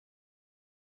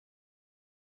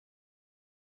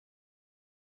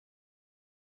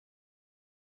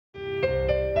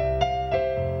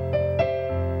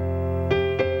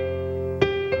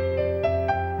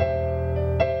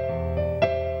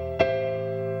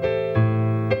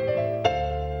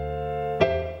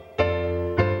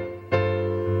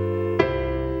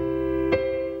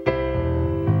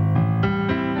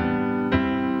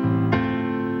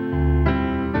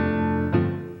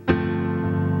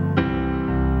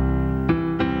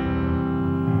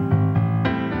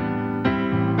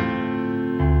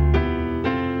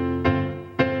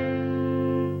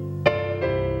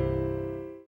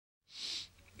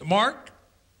Mark,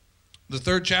 the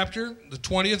 3rd chapter, the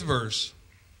 20th verse.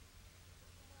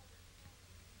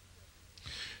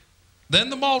 Then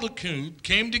the multitude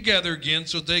came together again,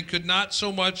 so they could not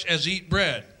so much as eat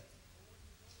bread.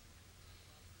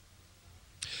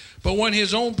 But when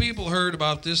his own people heard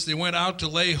about this, they went out to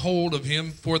lay hold of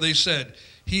him, for they said,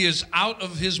 he is out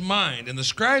of his mind. And the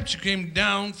scribes who came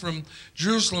down from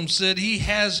Jerusalem said, he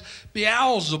has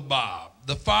Beelzebub,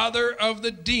 the father of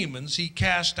the demons. He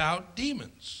cast out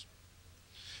demons.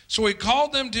 So he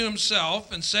called them to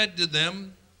himself and said to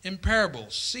them in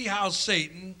parables, see how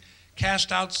Satan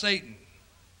cast out Satan.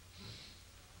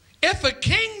 If a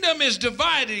kingdom is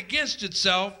divided against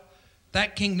itself,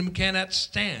 that kingdom cannot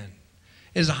stand.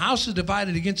 As a house is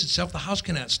divided against itself, the house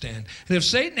cannot stand. And if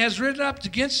Satan has risen up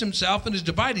against himself and is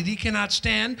divided, he cannot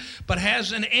stand, but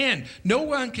has an end. No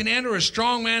one can enter a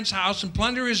strong man's house and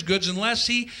plunder his goods unless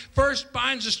he first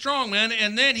binds a strong man,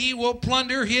 and then he will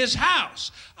plunder his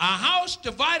house. A house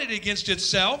divided against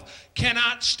itself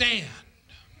cannot stand.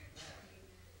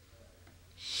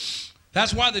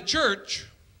 That's why the church,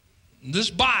 this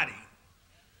body,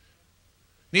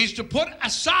 needs to put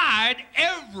aside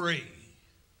every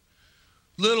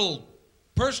little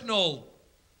personal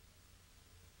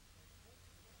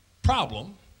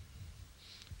problem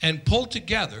and pull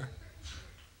together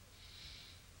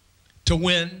to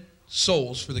win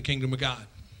souls for the kingdom of God.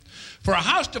 For a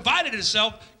house divided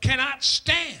itself cannot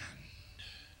stand.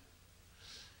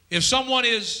 If someone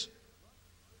is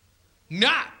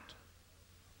not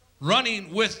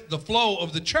running with the flow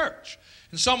of the church,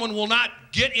 and someone will not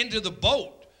get into the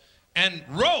boat and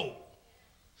row,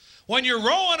 when you're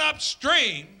rowing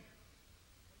upstream,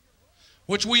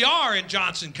 which we are in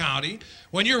Johnson County,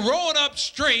 when you're rowing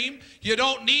upstream, you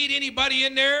don't need anybody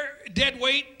in there dead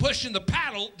weight pushing the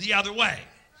paddle the other way.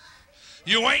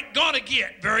 You ain't going to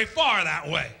get very far that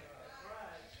way.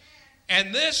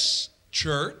 And this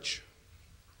church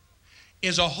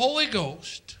is a Holy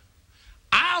Ghost,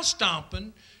 aisle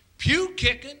stomping, pew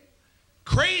kicking,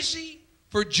 crazy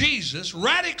for Jesus,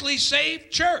 radically saved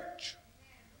church.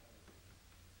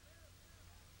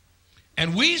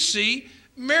 And we see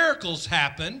miracles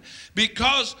happen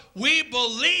because we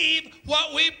believe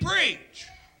what we preach.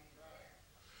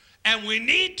 And we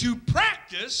need to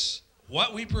practice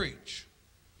what we preach.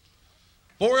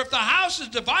 For if the house is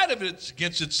divided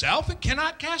against itself, it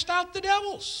cannot cast out the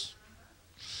devils.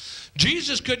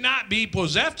 Jesus could not be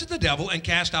possessed of the devil and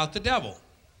cast out the devil.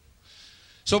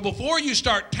 So before you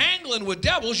start tangling with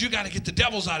devils, you got to get the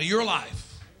devils out of your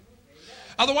life.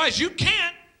 Otherwise, you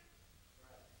can't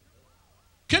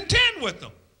contend with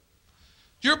them.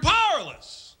 You're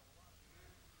powerless.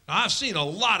 Now, I've seen a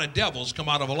lot of devils come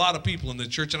out of a lot of people in the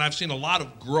church, and I've seen a lot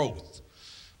of growth.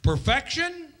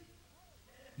 Perfection?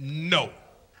 No.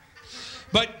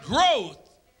 But growth,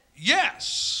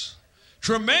 yes.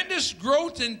 Tremendous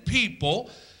growth in people,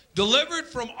 delivered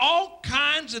from all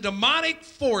kinds of demonic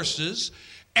forces.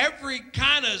 Every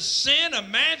kind of sin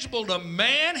imaginable to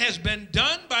man has been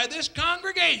done by this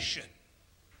congregation.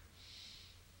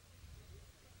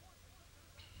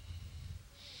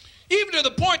 Even to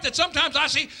the point that sometimes I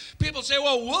see people say,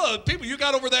 well, people you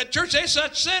got over that church, they're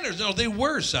such sinners. No, they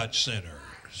were such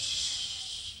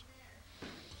sinners.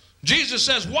 Jesus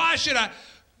says, why should I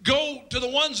go to the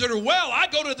ones that are well? I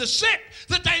go to the sick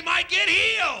that they might get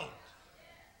healed.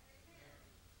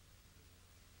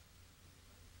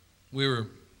 We were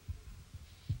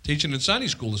teaching in Sunday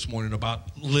school this morning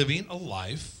about living a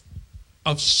life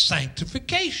of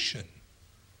sanctification.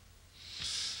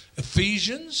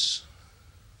 Ephesians,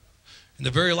 in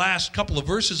the very last couple of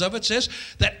verses of it, says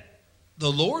that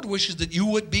the Lord wishes that you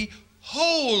would be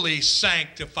wholly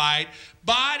sanctified,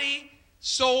 body,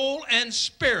 soul, and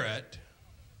spirit,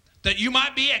 that you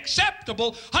might be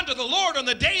acceptable unto the Lord on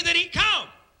the day that he comes.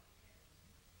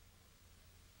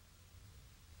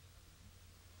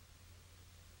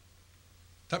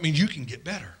 That means you can get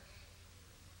better.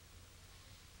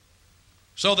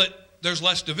 So that there's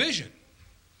less division.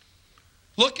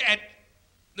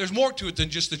 There's more to it than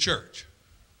just the church.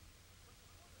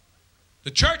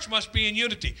 The church must be in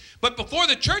unity. But before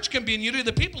the church can be in unity,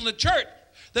 the people in the church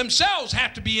themselves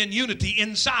have to be in unity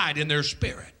inside in their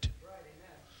spirit.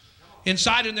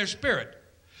 Inside in their spirit.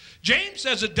 James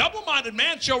says a double-minded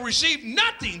man shall receive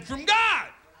nothing from God.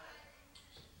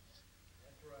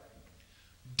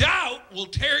 Doubt will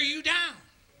tear you down.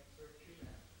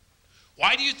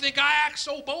 Why do you think I act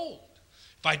so bold?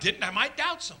 If I didn't, I might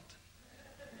doubt something.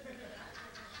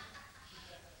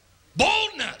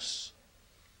 Boldness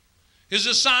is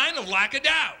a sign of lack of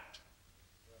doubt.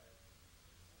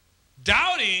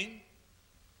 Doubting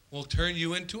will turn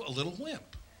you into a little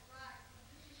wimp.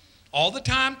 all the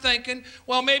time thinking,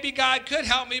 well, maybe God could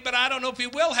help me, but I don't know if he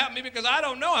will help me because I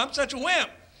don't know. I'm such a wimp.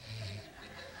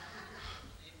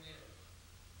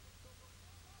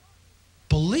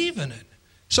 Believe in it.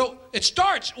 So it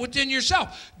starts within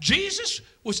yourself. Jesus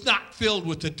was not filled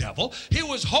with the devil. He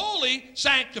was wholly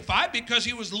sanctified because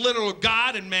he was literal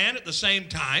God and man at the same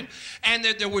time, and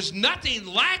that there was nothing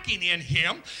lacking in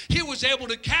him. He was able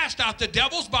to cast out the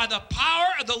devils by the power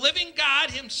of the living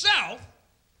God himself,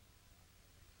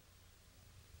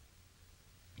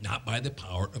 not by the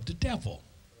power of the devil.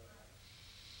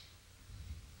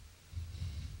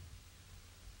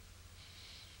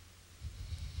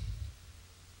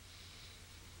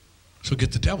 So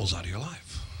get the devils out of your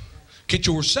life. Get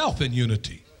yourself in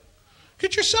unity.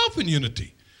 Get yourself in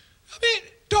unity. I mean,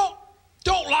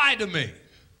 don't lie to me.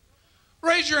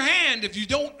 Raise your hand if you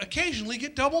don't occasionally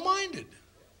get double-minded.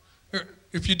 Or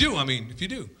if you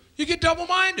do, you get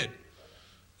double-minded.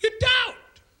 You doubt.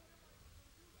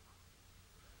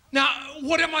 Now,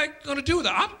 what am I going to do with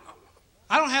that?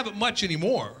 I don't have it much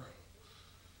anymore.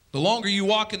 The longer you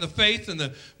walk in the faith and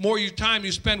the more time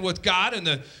you spend with God and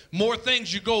the more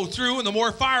things you go through and the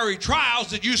more fiery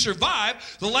trials that you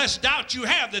survive, the less doubt you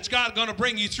have that God's going to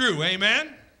bring you through.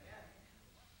 Amen?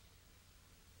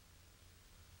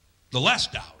 The less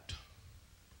doubt.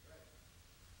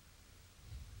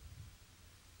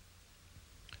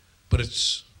 But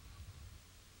it's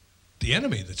the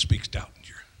enemy that speaks doubt in you.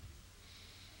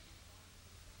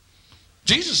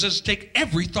 Jesus says take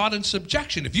every thought in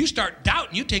subjection. If you start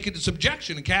doubting, you take it in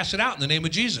subjection and cast it out in the name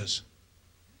of Jesus.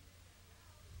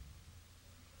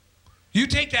 You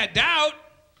take that doubt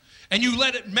and you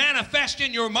let it manifest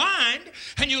in your mind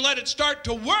and you let it start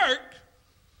to work,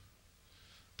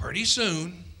 pretty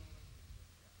soon,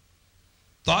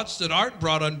 thoughts that aren't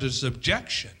brought under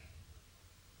subjection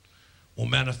will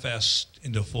manifest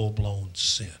into full-blown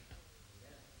sin.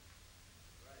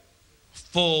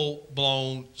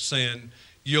 Full-blown sin,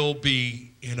 you'll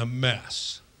be in a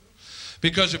mess.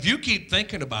 Because if you keep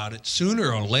thinking about it,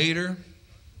 sooner or later,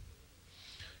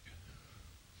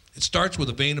 it starts with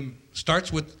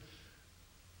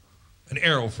an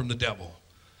arrow from the devil.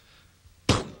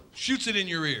 Shoots it in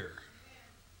your ear.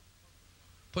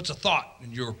 Puts a thought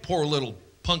in your poor little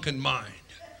punkin mind.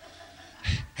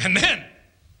 And then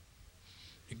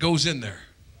it goes in there.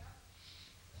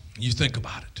 You think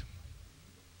about it.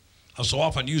 I so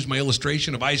often use my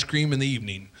illustration of ice cream in the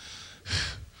evening.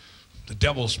 The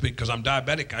devil speaks, because I'm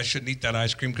diabetic, I shouldn't eat that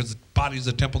ice cream because the body is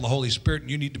the temple of the Holy Spirit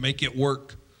and you need to make it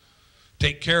work.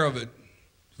 Take care of it.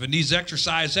 If it needs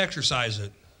exercise, exercise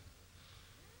it.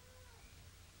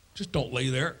 Just don't lay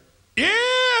there.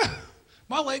 Yeah!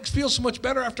 My legs feel so much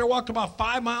better after I walked about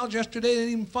 5 miles yesterday. It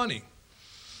ain't even funny.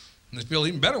 And they feel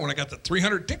even better when I got the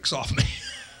 300 ticks off me.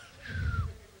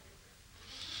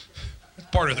 That's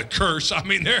part of the curse. I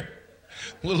mean, they're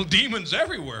little demons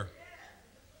everywhere.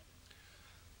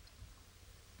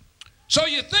 So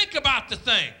you think about the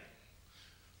thing.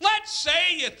 Let's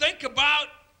say you think about,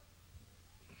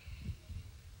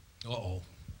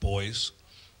 boys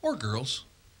or girls,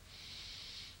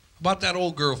 about that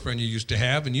old girlfriend you used to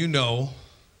have, and you know,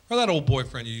 or that old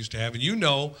boyfriend you used to have, and you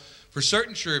know for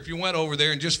certain sure if you went over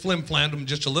there and just flim-flammed them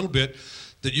just a little bit,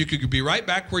 that you could be right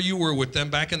back where you were with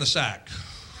them, back in the sack.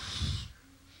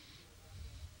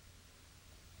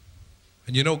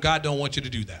 And you know God don't want you to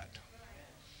do that.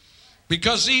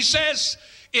 Because he says,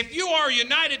 if you are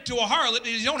united to a harlot,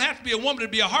 you don't have to be a woman to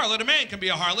be a harlot. A man can be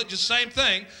a harlot, just the same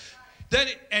thing. Then,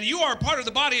 and you are part of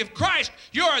the body of Christ,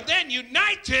 you are then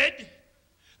united,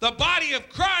 the body of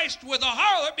Christ, with a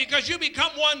harlot, because you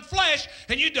become one flesh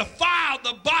and you defile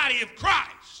the body of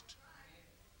Christ.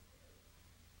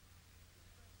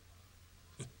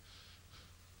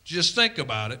 Just think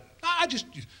about it.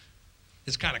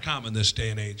 It's kind of common this day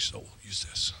and age, so we'll use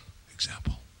this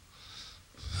example.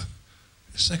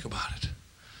 Just think about it.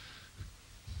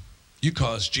 You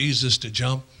caused Jesus to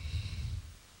jump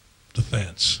the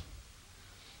fence.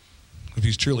 If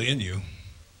he's truly in you,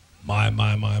 my.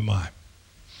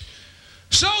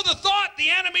 So the thought, the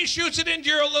enemy shoots it into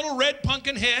your little red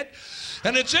pumpkin head,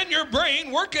 and it's in your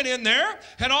brain, working in there,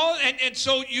 and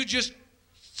so you just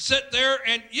sit there,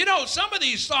 and you know, some of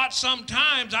these thoughts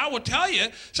sometimes, I will tell you,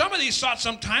 some of these thoughts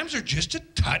sometimes are just a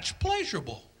touch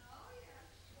pleasurable.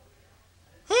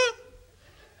 Huh?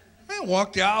 I haven't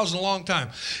walked the aisles in a long time.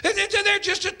 They're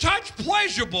just a touch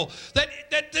pleasurable.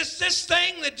 That this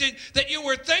thing that you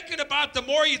were thinking about, the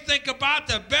more you think about,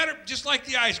 the better, just like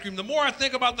the ice cream. The more I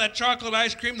think about that chocolate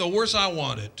ice cream, the worse I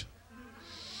want it.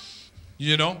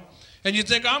 You know? And you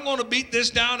think, I'm going to beat this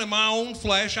down in my own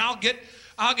flesh. I'll get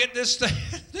this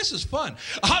thing. This is fun.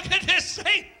 I'll get this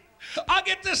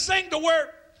thing to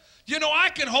where you know, I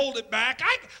can hold it back.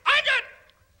 I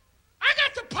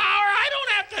got the power. I don't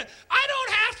have to have it. I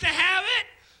don't have to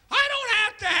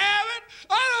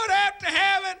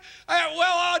have it.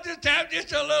 Well, I'll just have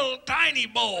just a little tiny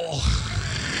bowl.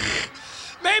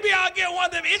 Maybe I'll get one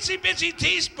of them itsy-bitsy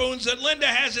teaspoons that Linda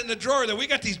has in the drawer. That we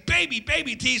got these baby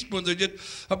teaspoons. They're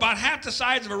just about half the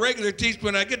size of a regular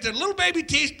teaspoon. I get the little baby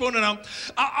teaspoon, and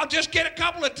I'll just get a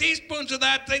couple of teaspoons of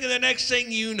that thing, and the next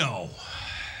thing you know,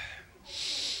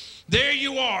 there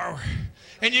you are.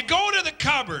 And you go to the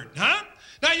cupboard, huh?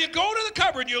 Now you go to the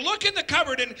cupboard, you look in the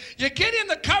cupboard, and you get in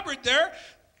the cupboard there.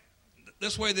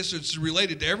 This way, this is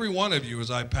related to every one of you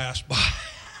as I pass by.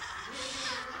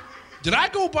 Did I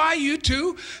go by you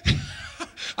too?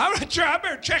 I'm not sure. I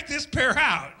better check this pair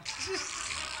out.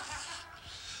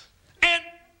 And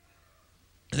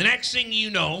the next thing you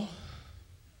know,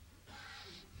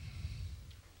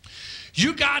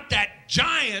 you got that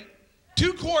giant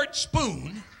 2-quart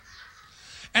spoon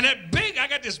and that big, I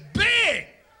got this big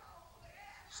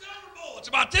silver bowl. It's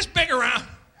about this big around.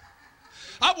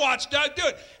 I've watched Doug do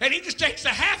it. And he just takes a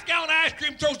half-gallon of ice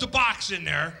cream, throws the box in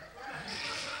there.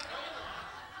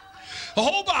 A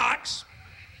whole box.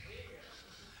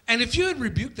 And if you had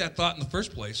rebuked that thought in the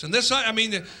first place, and this, I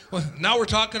mean, now we're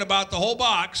talking about the whole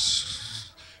box,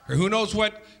 or who knows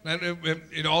what,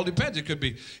 it all depends. It could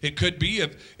be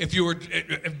if you were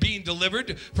being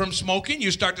delivered from smoking,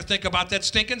 you start to think about that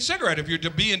stinking cigarette. If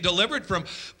you're being delivered from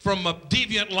a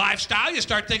deviant lifestyle, you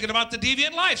start thinking about the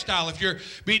deviant lifestyle. If you're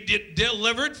being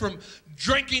delivered from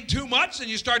drinking too much, then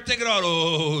you start thinking about,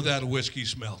 oh, that whiskey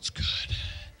smells good.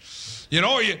 You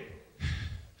know, or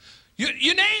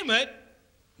you name it,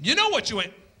 you know what you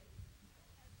ain't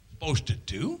supposed to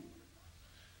do.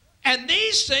 And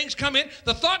these things come in,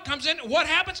 the thought comes in, what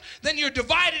happens? Then you're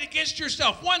divided against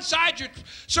yourself. One side you're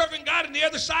serving God, and the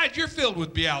other side you're filled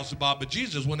with Beelzebub. But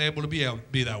Jesus wasn't able to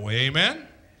be that way, amen? And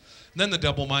then the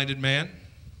double-minded man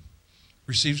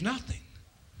receives nothing.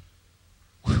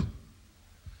 Whew.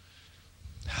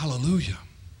 Hallelujah.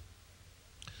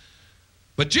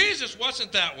 But Jesus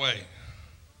wasn't that way.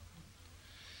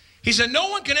 He said, no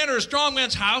one can enter a strong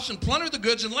man's house and plunder the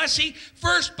goods unless he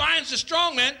first binds the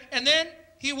strong man, and then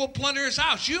he will plunder his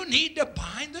house. You need to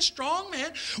bind the strong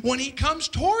man when he comes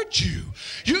towards you.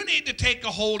 You need to take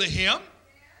a hold of him.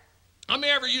 How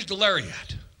many ever used a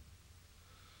lariat?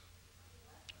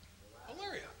 A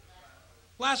lariat.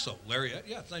 Lasso. Lariat.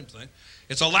 Yeah, same thing.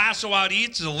 It's a lasso out east,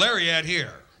 it's a lariat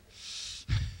here.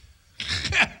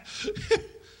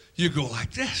 You go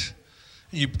like this.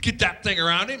 You get that thing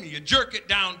around him, and you jerk it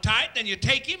down tight, then you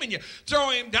take him and you throw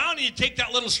him down, and you take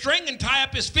that little string and tie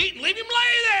up his feet and leave him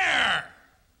lay there.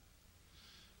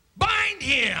 Bind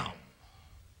him.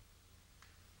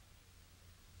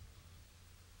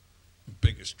 The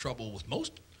biggest trouble with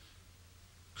most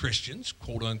Christians,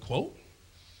 quote unquote,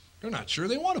 they're not sure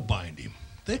they want to bind him.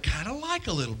 They kind of like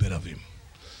a little bit of him.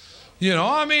 You know,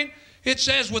 I mean, it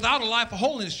says without a life of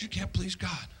holiness, you can't please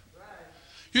God.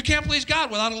 You can't please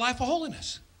God without a life of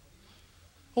holiness.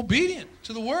 Obedient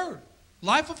to the word.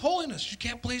 Life of holiness. You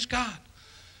can't please God.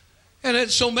 And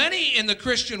so many in the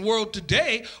Christian world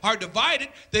today are divided.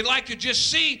 They like to just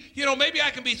see, you know, maybe I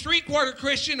can be 3/4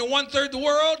 Christian and 1/3 the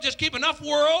world. Just keep enough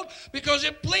world because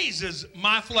it pleases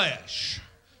my flesh.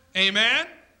 Amen?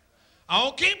 I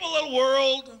won't keep a little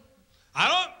world.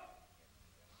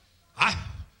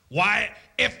 Why?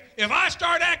 If I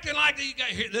start acting like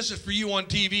this is for you on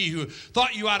TV who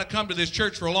thought you ought to come to this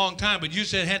church for a long time, but you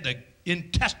said had the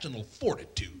intestinal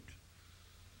fortitude,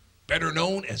 better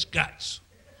known as guts.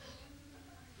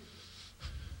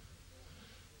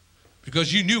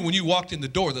 Because you knew when you walked in the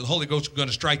door that the Holy Ghost was going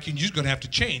to strike you and you was going to have to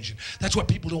change. And that's what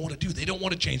people don't want to do. They don't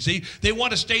want to change. They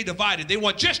want to stay divided. They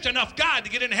want just enough God to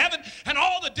get into heaven and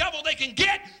all the devil they can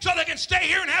get so they can stay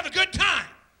here and have a good time.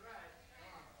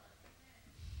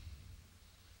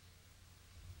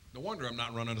 No wonder I'm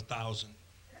not running 1,000.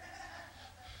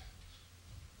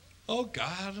 Oh,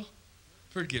 God will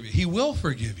forgive you. He will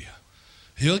forgive you.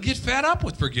 He'll get fed up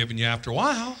with forgiving you after a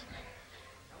while.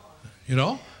 You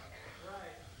know?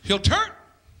 He'll turn.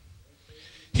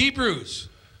 Hebrews.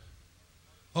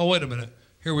 Oh, wait a minute.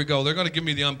 Here we go. They're going to give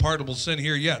me the unpardonable sin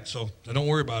here yet, so don't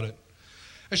worry about it.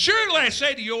 Assuredly, I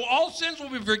say to you, all sins will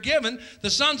be forgiven the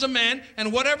sons of men,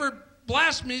 and whatever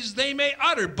blasphemies they may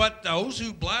utter, but those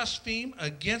who blaspheme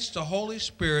against the Holy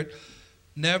Spirit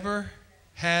never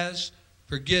has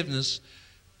forgiveness,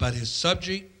 but is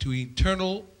subject to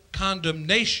eternal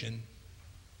condemnation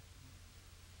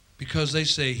because they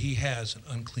say he has an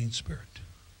unclean spirit.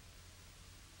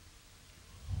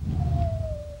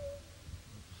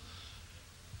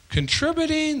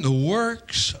 Contributing the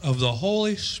works of the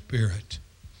Holy Spirit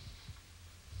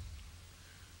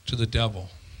to the devil.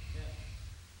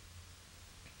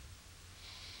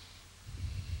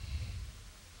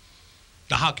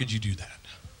 Now, how could you do that?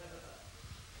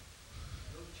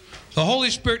 The Holy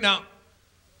Spirit, now,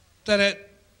 this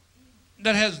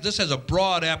has a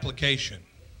broad application,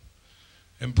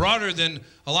 and broader than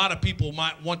a lot of people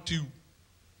might want to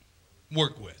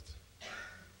work with.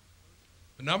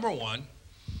 But number one,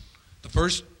 the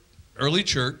first early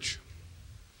church,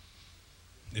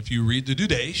 if you read the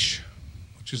Dudash,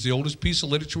 which is the oldest piece of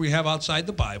literature we have outside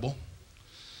the Bible,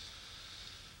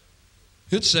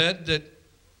 it said that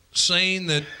saying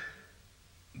that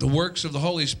the works of the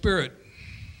Holy Spirit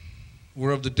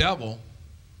were of the devil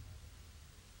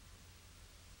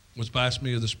was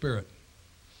blasphemy of the Spirit.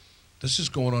 This is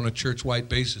going on a church-wide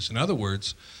basis. In other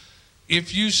words,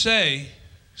 if you say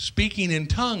speaking in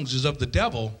tongues is of the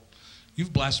devil,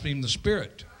 you've blasphemed the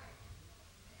Spirit.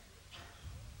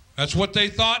 That's what they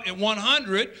thought at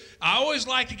 100. I always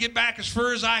like to get back as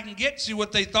far as I can get to see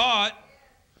what they thought.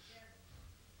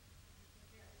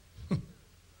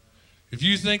 If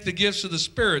you think the gifts of the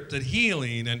Spirit, that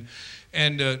healing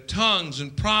and tongues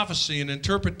and prophecy and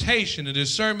interpretation and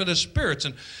discernment of spirits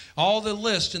and all the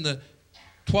list in the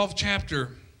 12th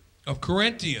chapter of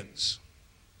Corinthians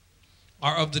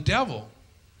are of the devil,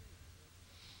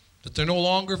 that they're no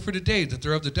longer for today, that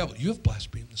they're of the devil, you have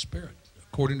blasphemed the Spirit,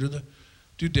 according to the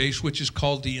Dudash, which is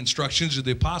called the Instructions of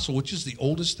the Apostle, which is the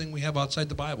oldest thing we have outside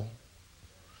the Bible.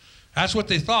 That's what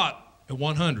they thought at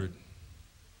 100.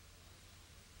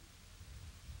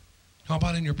 How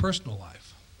about in your personal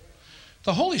life?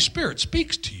 The Holy Spirit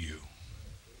speaks to you.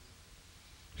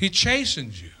 He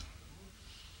chastens you.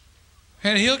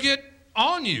 And He'll get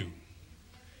on you.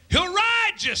 He'll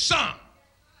ride you some.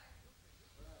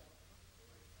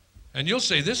 And you'll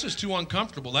say, this is too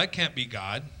uncomfortable. That can't be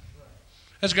God.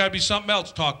 That's got to be something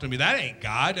else talking to me. That ain't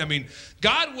God. I mean,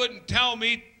 God wouldn't tell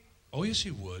me. Oh, yes,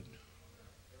 He would.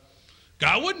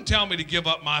 God wouldn't tell me to give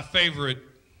up my favorite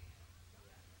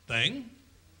thing.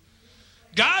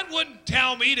 God wouldn't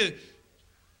tell me to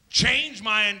change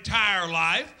my entire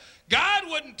life. God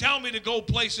wouldn't tell me to go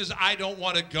places I don't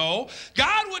want to go.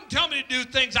 God wouldn't tell me to do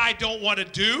things I don't want to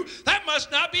do. That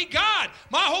must not be God.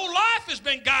 My whole life has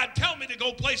been God tell me to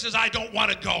go places I don't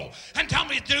want to go and tell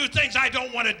me to do things I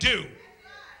don't want to do.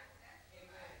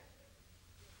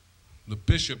 The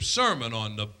bishop's sermon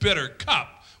on the bitter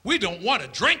cup. We don't want to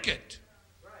drink it.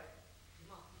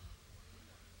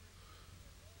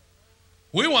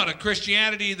 We want a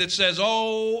Christianity that says,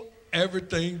 oh,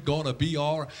 everything's going to be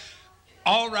all right.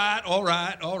 All right, all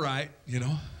right, all right, you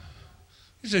know.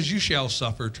 He says, you shall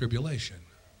suffer tribulation.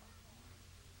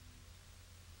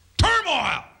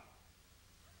 Turmoil.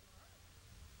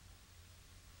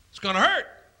 It's going to hurt.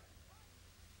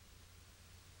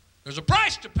 There's a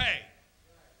price to pay.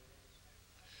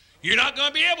 You're not going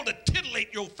to be able to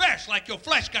titillate your flesh like your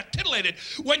flesh got titillated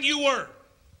when you were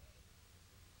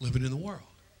living in the world.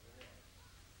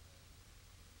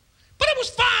 But it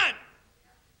was fun.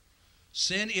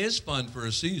 Sin is fun for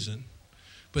a season,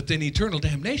 but then eternal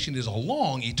damnation is a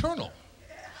long eternal.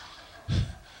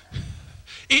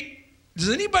 Does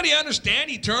anybody understand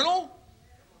eternal?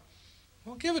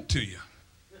 I'll give it to you.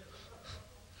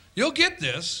 You'll get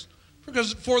this,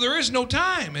 because for there is no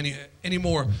time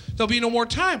anymore. There'll be no more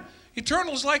time.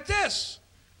 Eternal is like this.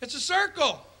 It's a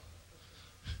circle.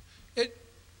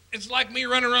 It's like me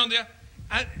running around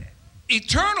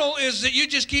eternal is that you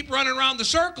just keep running around the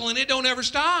circle and it don't ever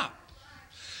stop.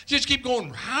 Just keep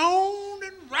going round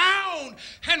and round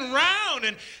and round.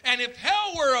 And if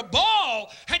hell were a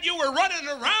ball and you were running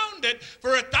around it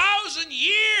for 1,000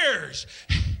 years,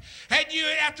 and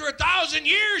after 1,000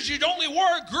 years you'd only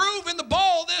wore a groove in the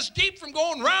ball this deep from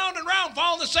going round and round,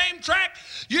 following the same track,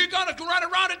 you're going to run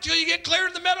around it until you get clear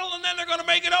in the middle, and then they're going to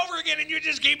make it over again, and you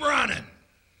just keep running.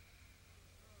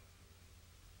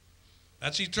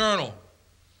 That's eternal.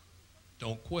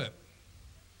 Don't quit.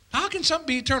 How can something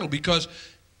be eternal? Because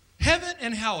heaven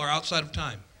and hell are outside of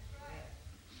time.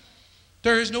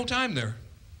 There is no time there.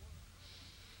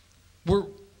 We're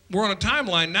on a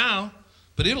timeline now,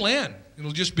 but it'll end.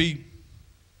 It'll just be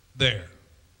there.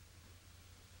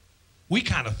 We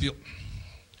kind of feel,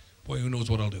 boy, who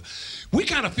knows what I'll do. We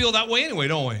kind of feel that way anyway,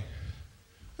 don't we? And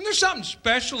there's something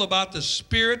special about the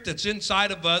Spirit that's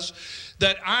inside of us,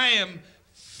 that I am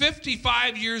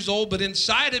 55 years old, but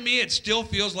inside of me it still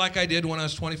feels like I did when I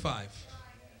was 25.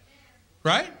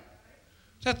 Right?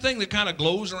 It's that thing that kind of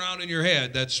glows around in your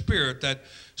head, that spirit, that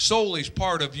soulish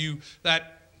part of you,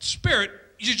 that spirit,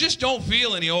 you just don't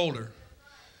feel any older.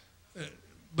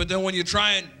 But then when you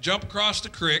try and jump across the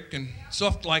creek and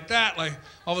stuff like that, like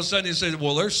all of a sudden you say,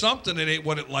 well, there's something that ain't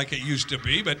what it like it used to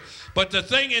be, but the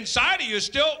thing inside of you is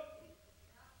still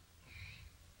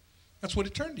That's what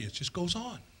eternity is. It just goes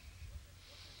on.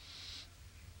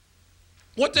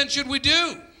 What then should we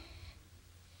do?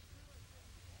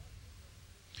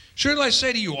 Surely I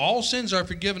say to you, all sins are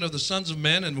forgiven of the sons of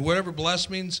men, and whatever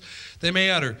blasphemies they may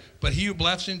utter. But he who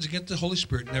blasphemes against the Holy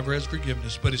Spirit never has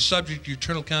forgiveness, but is subject to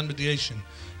eternal condemnation,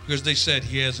 because they said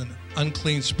he has an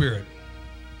unclean spirit.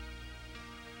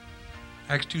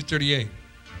 Acts 2:38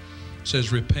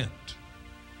 says, repent.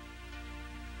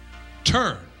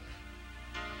 Turn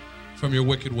from your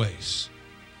wicked ways.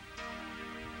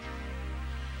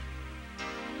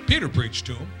 Peter preached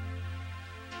to him.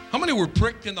 How many were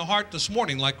pricked in the heart this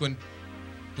morning, like when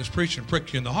this preacher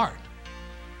pricked you in the heart?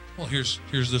 Well, here's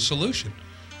the solution.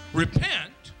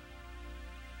 Repent.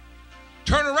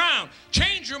 Turn around.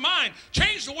 Change your mind.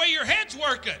 Change the way your head's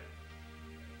working.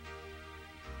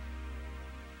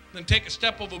 Then take a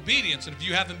step of obedience. And if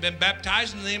you haven't been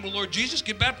baptized in the name of the Lord Jesus,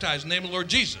 get baptized in the name of the Lord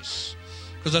Jesus.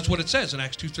 Because that's what it says in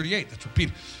Acts 2:38. That's what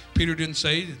Peter didn't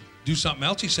say do something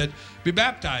else. He said, be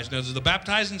baptized. Now, does the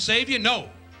baptizing save you? No.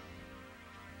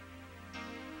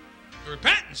 The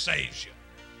repentance saves you.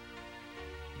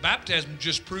 Baptism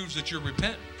just proves that you're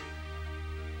repentant.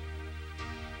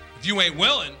 If you ain't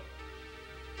willing,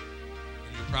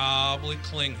 then you're probably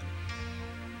clinging.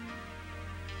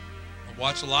 I've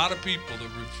watched a lot of people that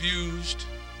refused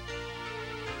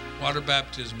water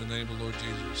baptism in the name of the Lord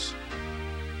Jesus.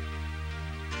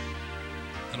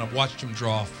 And I've watched them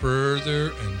draw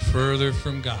further and further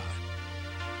from God.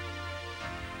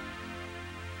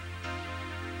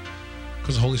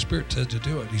 Because the Holy Spirit said to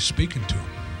do it. He's speaking to them.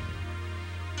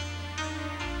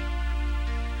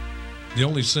 The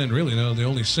only sin, the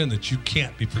only sin that you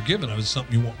can't be forgiven of is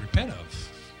something you won't repent of.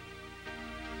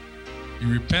 You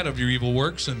repent of your evil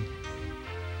works and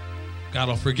God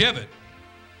will forgive it.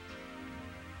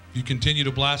 If you continue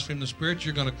to blaspheme the Spirit,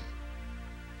 you're going to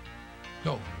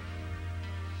go.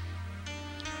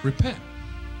 Repent.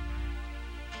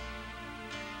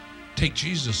 Take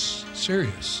Jesus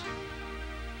serious.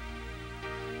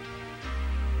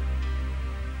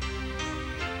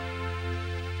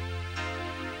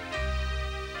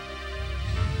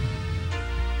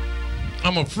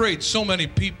 I'm afraid so many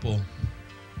people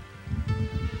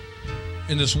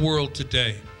in this world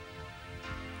today,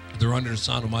 they're under the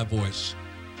sound of my voice,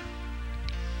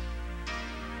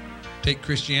 take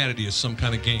Christianity as some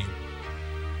kind of game.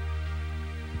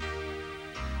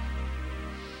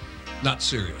 Not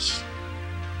serious.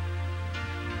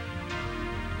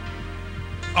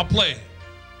 I'll play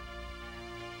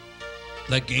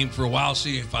that game for a while,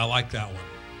 see if I like that one.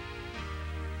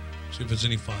 See if it's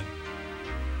any fun.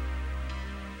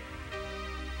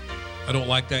 I don't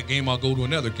like that game, I'll go to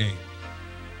another game.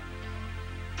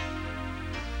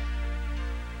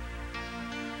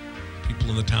 People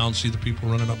in the town see the people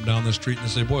running up and down the street and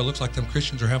they say, boy, it looks like them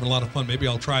Christians are having a lot of fun. Maybe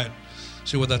I'll try it,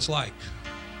 see what that's like.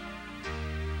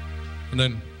 And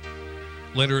then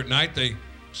later at night, they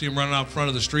see them running out front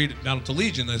of the street down at the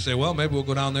Legion. They say, well, maybe we'll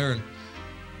go down there and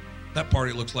that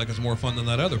party looks like it's more fun than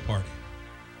that other party.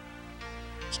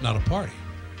 It's not a party.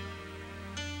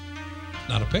 It's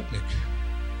not a picnic.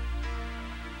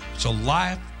 It's a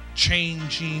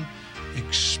life-changing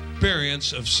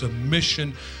experience of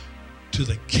submission to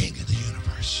the King of the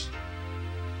universe.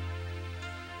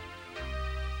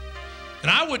 And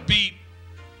I would be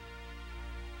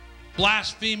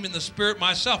blaspheming the Spirit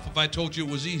myself if I told you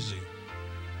it was easy.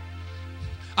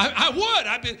 I would.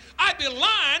 I'd be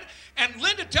lying, and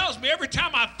Linda tells me every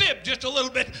time I fib just a little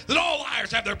bit that all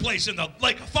liars have their place in the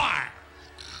lake of fire.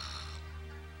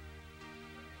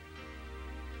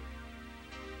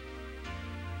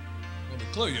 Well, to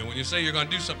clue you, when you say you're going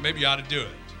to do something, maybe you ought to do it.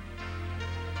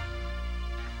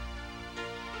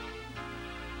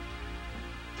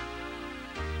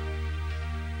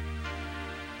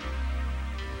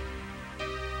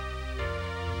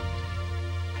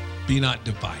 Be not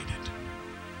divided.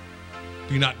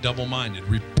 Be not double-minded.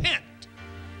 Repent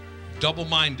of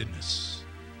double-mindedness.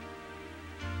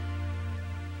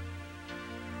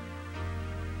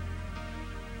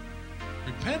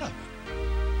 Repent of it.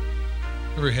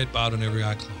 Every head bowed and every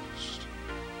eye closed.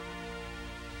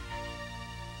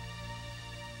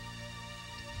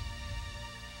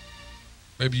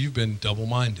 Maybe you've been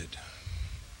double-minded.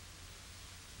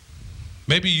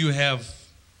 Maybe you have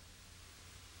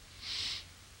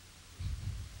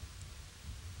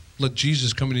let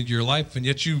Jesus come into your life, and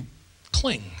yet you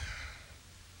cling.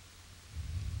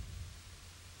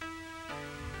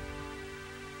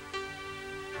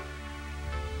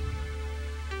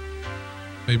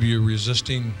 Maybe you're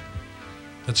resisting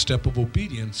that step of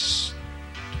obedience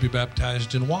to be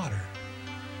baptized in water.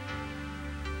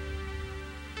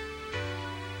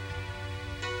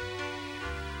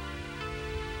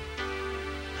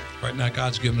 Right now,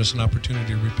 God's given us an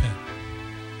opportunity to repent.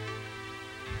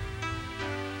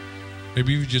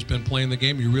 Maybe you've just been playing the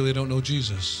game. You really don't know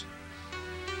Jesus.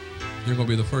 You're going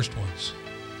to be the first ones.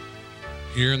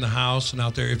 Here in the house and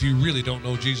out there, if you really don't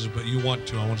know Jesus, but you want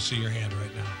to, I want to see your hand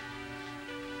right now.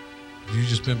 If you've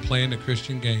just been playing the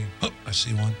Christian game. Oh, I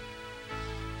see one.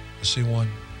 I see one.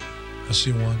 I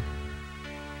see one.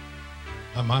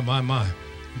 My.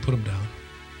 Put them down.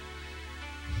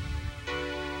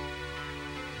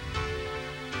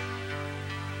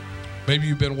 Maybe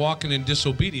you've been walking in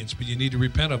disobedience, but you need to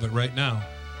repent of it right now.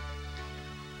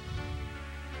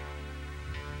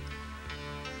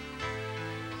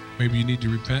 Maybe you need to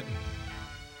repent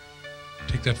and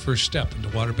take that first step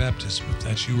into water baptism. If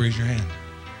that's you, raise your hand.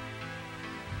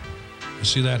 I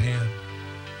see that hand.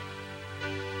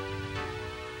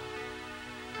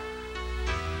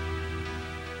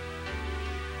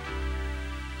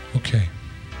 Okay,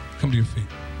 come to your feet.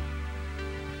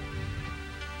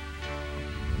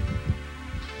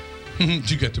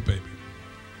 You got the baby.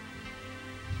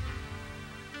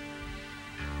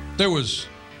 There was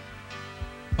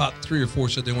about 3 or 4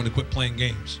 said they wanted to quit playing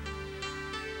games.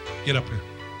 Get up here.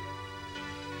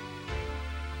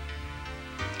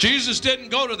 Jesus didn't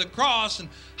go to the cross and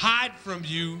hide from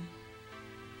you.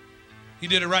 He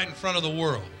did it right in front of the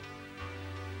world.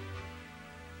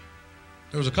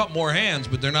 There was a couple more hands,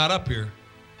 but they're not up here.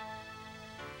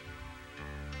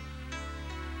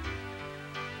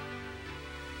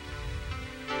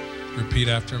 Repeat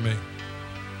after me.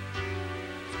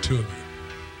 2 of you.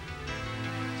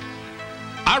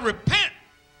 I repent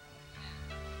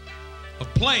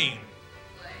of playing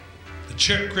the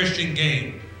Christian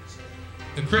game.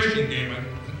 The Christian game.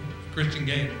 Christian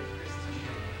game.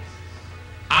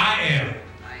 I am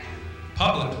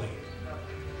publicly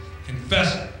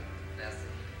confessing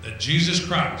that Jesus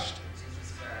Christ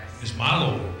is my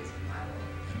Lord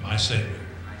and my Savior.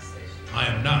 I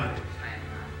am not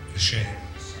ashamed.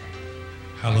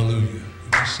 Hallelujah. You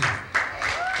may sit.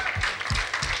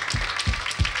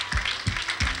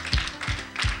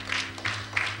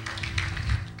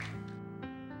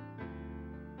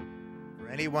 For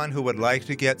anyone who would like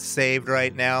to get saved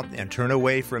right now and turn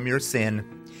away from your sin,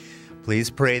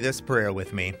 please pray this prayer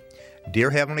with me.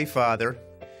 Dear Heavenly Father,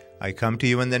 I come to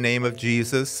you in the name of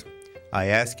Jesus. I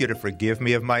ask you to forgive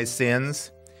me of my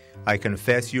sins. I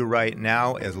confess you right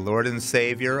now as Lord and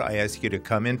Savior. I ask you to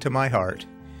come into my heart.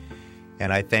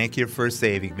 And I thank you for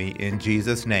saving me. In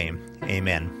Jesus' name,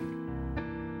 amen.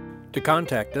 To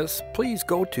contact us, please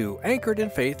go to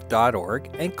anchoredinfaith.org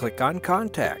and click on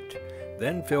Contact.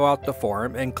 Then fill out the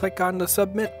form and click on the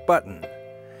Submit button.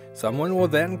 Someone will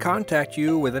then contact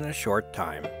you within a short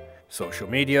time. Social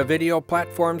media video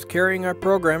platforms carrying our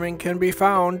programming can be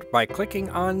found by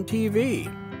clicking on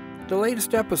TV. The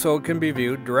latest episode can be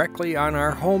viewed directly on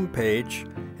our homepage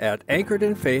at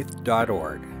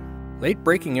anchoredinfaith.org.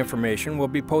 Late-breaking information will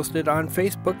be posted on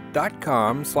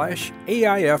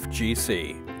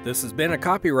facebook.com/AIFGC. This has been a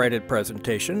copyrighted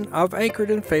presentation of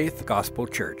Anchored in Faith Gospel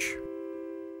Church.